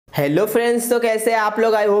Hello friends, तो कैसे हैं आप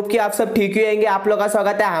लोग। आई होप कि आप सब ठीक ही होंगे। आप लोग का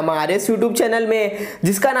स्वागत है हमारे यूट्यूब चैनल में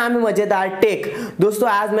जिसका नाम है मजेदार टेक। दोस्तों,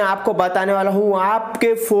 आज मैं आपको बताने वाला हूं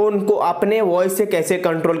आपके फोन को अपने वॉइस से कैसे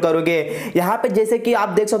कंट्रोल करोगे। यहाँ पे जैसे कि आप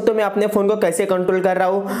देख सकते हो मैं अपने फोन को कैसे कंट्रोल कर रहा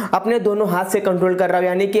हूँ, अपने दोनों हाथ से कंट्रोल कर रहा हूँ।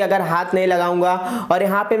 यानी कि अगर हाथ नहीं लगाऊंगा और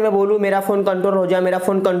यहाँ पे मैं बोलूँ मेरा फोन कंट्रोल हो जाए, मेरा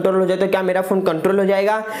फोन कंट्रोल हो जाए, तो क्या मेरा फोन कंट्रोल हो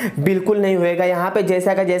जाएगा? बिल्कुल नहीं होएगा। यहाँ पे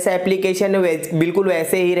जैसा का जैसा एप्लीकेशन है बिल्कुल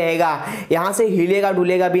वैसे ही रहेगा। यहाँ से हिलेगा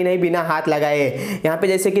डुलेगा भी नहीं बिना हाथ लगाए। यहाँ पे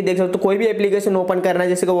जैसे कि देख सकते हो कोई भी एप्लीकेशन ओपन करना है,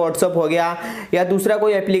 जैसे कि व्हाट्सअप हो गया या दूसरा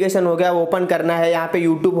कोई एप्लीकेशन हो गया ओपन करना है, यहाँ पे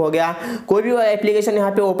यूट्यूब हो गया, कोई भी एप्लीकेशन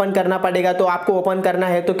यहाँ पे ओपन करना पड़ेगा। तो आपको ओपन करना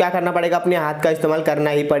है तो क्या करना पड़ेगा? अपने हाथ का इस्तेमाल करना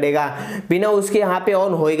ही पड़ेगा, बिना उसके यहाँ पे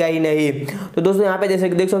ऑन होएगा ही नहीं। तो दोस्तों यहाँ पे जैसे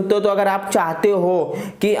कि देख सकते हो, तो अगर आप चाहते हो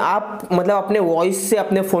कि आप मतलब अपने वॉइस से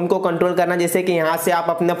अपने फोन को कंट्रोल करना, जैसे कि यहाँ से आप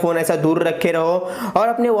अपना फोन ऐसा दूर रखे रहो और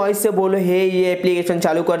अपने वॉइस से बोलो हे ये एप्लीकेशन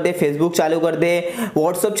चालू कर दे, फेसबुक चालू कर दे,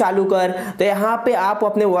 व्हाट्सअप चालू कर, तो यहाँ पे आप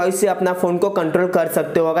अपने वॉइस से अपना फोन को कंट्रोल कर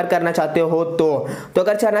सकते हो अगर करना चाहते हो तो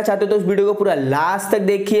अगर करना चाहते हो तो इस वीडियो को पूरा लास्ट तक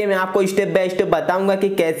देखिए। मैं आपको स्टेप बाय स्टेप बताऊंगा कि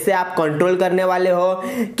कैसे आप कंट्रोल करने वाले हो,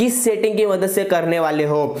 किस सेटिंग की मदद से करने वाले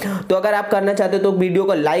हो। तो अगर आप करना चाहते हो तो वीडियो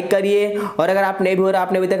को लाइक करिए, और अगर आप नहीं भी हो रहा,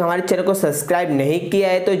 आपने अभी तक हमारे चैनल को सब्सक्राइब नहीं किया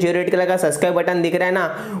है तो जो रेड कलर का सब्सक्राइब बटन दिख रहा है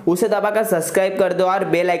ना, उसे दबाकर सब्सक्राइब कर दो और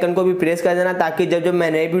बेल आइकन को भी प्रेस कर देना, ताकि जब जब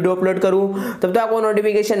मैं नई वीडियो अपलोड करूं तब तो आपको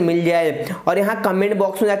नोटिफिकेशन मिल जाए। और यहाँ कमेंट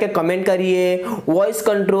बॉक्स में जाके कमेंट करिए voice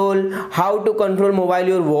control, how to control mobile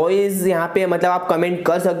your voice. यहाँ पे मतलब आप कमेंट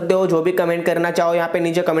कर सकते हो, जो भी कमेंट करना चाहो यहाँ पे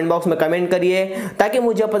नीचे कमेंट बॉक्स में कमेंट करिए, ताकि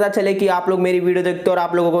मुझे पता चले कि आप लोग मेरी वीडियो देखते हो और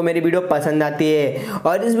आप लोगों को मेरी वीडियो पसंद आती है।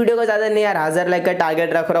 और इस वीडियो को ज्यादा नहीं यार, 1000 लाइक का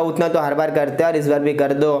टारगेट रख रहा हूँ, उतना तो हर बार करते हैं और इस बार भी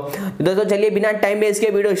कर दो। तो दोस्तों चलिए बिना टाइम वेस्ट के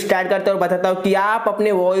वीडियो स्टार्ट करते हैं और बताता हूँ कि आप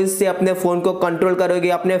अपने वॉइस से अपने फोन को कंट्रोल करोगे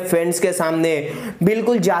अपने फ्रेंड्स के सामने,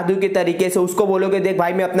 बिल्कुल जादू के तरीके से। उसको बोलोगे देख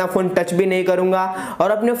भाई मैं अपना फोन टच भी नहीं करूंगा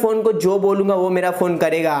और अपने फोन को जो बोलूंगा वो मेरा फोन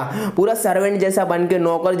करेगा, पूरा सर्वेंट जैसा बन के,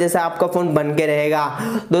 नौकर जैसा आपका फोन बन के रहेगा।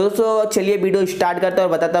 दोस्तों चलिए वीडियो स्टार्ट करते हैं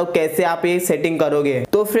और बताता हूँ कैसे आप ये सेटिंग करोगे।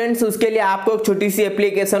 तो फ्रेंड्स उसके लिए आपको एक छोटी सी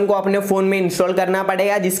एप्लीकेशन को अपने फोन में इंस्टॉल करना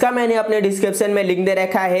पड़ेगा, जिसका मैंने अपने डिस्क्रिप्शन में लिंक दे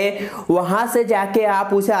रखा है। वहां से जाके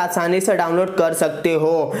आप उसे आसानी से डाउनलोड कर सकते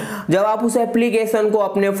हो। जब आप उस एप्लीकेशन को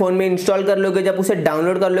अपने फोन में इंस्टॉल कर लोगे, जब उसे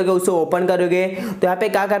डाउनलोड कर लोगे, उसे ओपन करोगे, तो यहाँ पे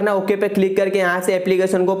क्या करना, ओके पे क्लिक करके यहाँ से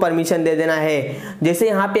एप्लीकेशन को परमिशन दे देना है। जैसे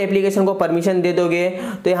यहाँ पे एप्लीकेशन को परमिशन दे दोगे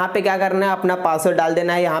तो यहाँ पे क्या करना है, अपना पासवर्ड डाल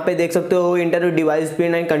देना है। यहाँ पे देख सकते हो inter device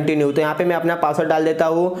pin and continue, तो यहाँ पे मैं अपना पासवर्ड डाल देता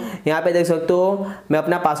हूँ। यहाँ पे देख सकते हो मैं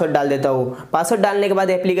अपना पासवर्ड डाल देता हूँ। पासवर्ड डालने के बाद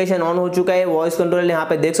एप्लीकेशन ऑन हो चुका है, वॉइस कंट्रोल यहाँ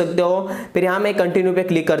पे देख सकते हो। फिर यहाँ मैं कंटिन्यू पे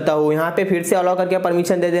क्लिक करता हूँ, यहाँ पे फिर से अलाउ करके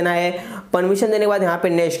परमिशन दे देना है। परमिशन देने के बाद यहाँ पे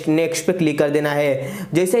नेक्स्ट पे क्लिक कर देना है।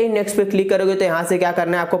 जैसे ही नेक्स्ट पे क्लिक करोगे तो यहाँ से क्या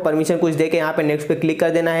करना है, आपको परमिशन कुछ देके यहाँ पे नेक्स्ट पे क्लिक कर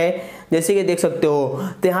देना है। जैसे कि देख सकते हो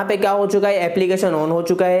तो यहाँ पे क्या हो चुका है, एप्लीकेशन ऑन हो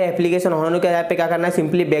चुका है। एप्लीकेशन ऑन होने के यहाँ पे क्या करना है,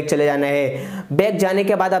 सिंपली बैक चले जाना है। बैक जाने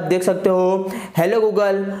के बाद आप देख सकते हो हेलो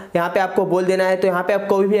गूगल यहाँ पे आपको बोल देना है। तो यहाँ पे आप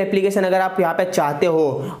कोई भी एप्लीकेशन अगर आप यहाँ पे चाहते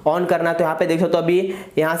हो ऑन करना, तो यहाँ पे देख सकते हो अभी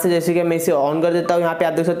यहाँ से जैसे कि मैं इसे ऑन कर देता हूँ। यहाँ पे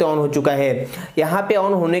आप देख सकते हो ऑन हो चुका है। यहाँ पे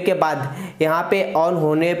ऑन होने के बाद यहाँ पे ऑन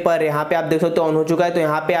होने पर यहाँ पे आप देख सकते हो ऑन हो चुका है। तो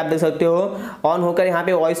यहाँ पे आप देख सकते हो ऑन होकर यहाँ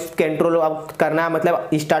पे वॉइस कंट्रोल करना मतलब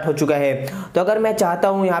स्टार्ट हो चुका है। तो अगर मैं चाहता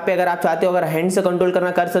हूँ यहाँ पे, अगर आप चाहते हो अगर हैंड से कंट्रोल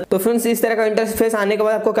करना कर सकते, तो फ्रेंड्स इस तरह का इंटरफेस आने के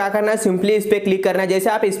बाद आपको क्या करना है, सिंपली इस पे क्लिक करना है। जैसे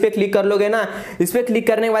आप इस पे क्लिक कर लोगे ना, इस पे क्लिक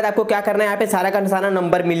करने के बाद आपको क्या करना है, यहाँ पे सारा का सारा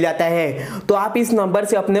नंबर मिल जाता है। तो आप इस नंबर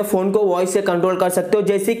से अपने फोन को वॉइस से कंट्रोल कर सकते हो।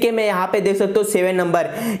 जैसे कि मैं यहाँ पे देख सकते हो 7 नंबर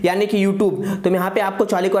यानी कि यूट्यूब, तो मैं यहाँ पे आपको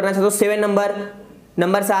चालू करना चाहता हूँ 7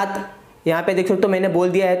 नंबर 7 यहाँ पे देख सकते हो मैंने बोल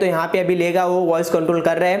दिया है। तो यहाँ पे अभी लेगा, वो वॉइस कंट्रोल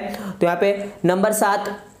कर रहा है। तो यहाँ पे नंबर 7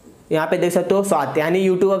 यहाँ पे देख सकते हो 7 यानी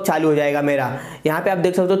यूट्यूब अब चालू हो जाएगा मेरा। यहाँ पे आप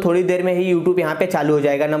देख सकते हो थोड़ी देर में ही यूट्यूब यहाँ पे चालू हो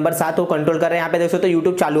जाएगा। नंबर 7 को कंट्रोल कर रहे हैं, यहाँ पे देख सकते हो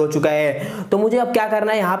यूट्यूब चालू हो चुका है। तो मुझे अब क्या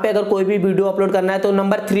करना है, यहाँ पे अगर कोई भी वीडियो अपलोड करना है तो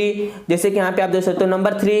नंबर 3, जैसे कि यहाँ पे आप देख सकते हो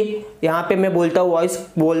नंबर 3 यहाँ पे मैं बोलता हूँ, वॉइस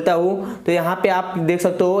बोलता हूँ, तो यहाँ पे आप देख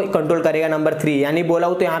सकते हो कंट्रोल करेगा नंबर 3 यानी बोला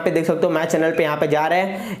हूँ। तो यहाँ पे देख सकते हो मैं चैनल पे यहाँ पे जा रहा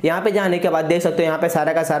है। यहाँ पे जाने के बाद देख सकते हो यहाँ पे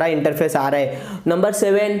सारा का सारा इंटरफेस आ रहा है। नंबर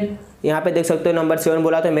 7 यहाँ पे देख सकते हो नंबर 7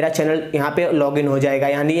 बोला तो मेरा चैनल यहाँ पे लॉगिन हो जाएगा,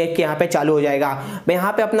 यानी कि यहाँ पे चालू हो जाएगा। मैं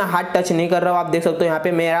यहाँ पे अपना हाथ टच नहीं कर रहा हूँ, आप देख सकते हो यहाँ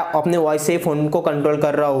पे मेरा अपने वॉइस से फोन को कंट्रोल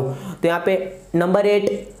कर रहा हूँ। तो यहाँ पे नंबर 8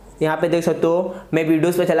 यहाँ पे देख सकते हो मैं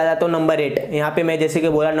विंडोज पे चला जाता हूँ। नंबर 8 यहाँ पे मैं जैसे कि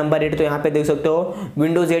बोला नंबर 8, तो यहाँ पे देख सकते हो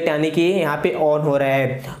विंडोज 8 यानी कि यहाँ पे ऑन हो रहा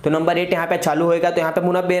है। तो नंबर 8 यहाँ पे चालू होएगा। तो यहाँ पे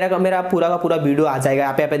मेरा पूरा का पूरा वीडियो आ जाएगा।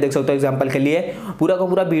 यहाँ पे देख सकते हो एग्जांपल के लिए पूरा का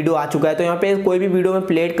पूरा वीडियो आ चुका है। तो यहाँ पे कोई भी वीडियो में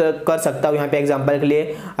प्ले कर सकता हूँ। यहाँ पे एग्जाम्पल के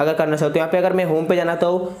लिए अगर करना चाहते हो, यहाँ पे अगर मैं होम पे जाना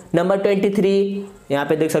तो नंबर 23 यहाँ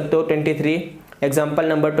पे देख सकते हो 23 एग्जाम्पल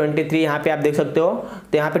नंबर 23 यहाँ पे आप देख सकते हो।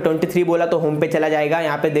 तो यहाँ पे 23 बोला तो होम पे चला जाएगा,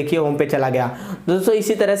 यहाँ पे देखिए होम पे चला गया। दोस्तों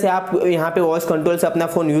इसी तरह से आप यहाँ पे वॉइस कंट्रोल से अपना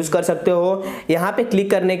फ़ोन यूज़ कर सकते हो। यहाँ पे क्लिक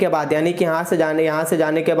करने के बाद, यानी कि यहाँ से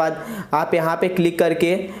जाने के बाद आप यहाँ पे क्लिक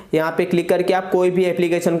करके आप कोई भी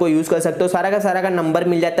एप्लीकेशन को यूज़ कर सकते हो। सारा का नंबर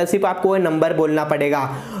मिल जाता है, सिर्फ आपको वो नंबर बोलना पड़ेगा।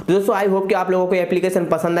 दोस्तों आई होप कि आप लोगों को एप्लीकेशन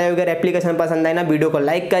पसंद आए। अगर एप्लीकेशन पसंद आए ना, वीडियो को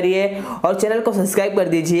लाइक करिए और चैनल को सब्सक्राइब कर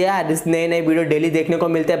दीजिए यार। इस नए वीडियो डेली देखने को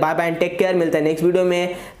मिलते हैं। Bye bye and take care. मिलते हैं नेक्स्ट वीडियो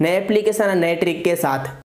में नए एप्लीकेशन और नए ट्रिक के साथ।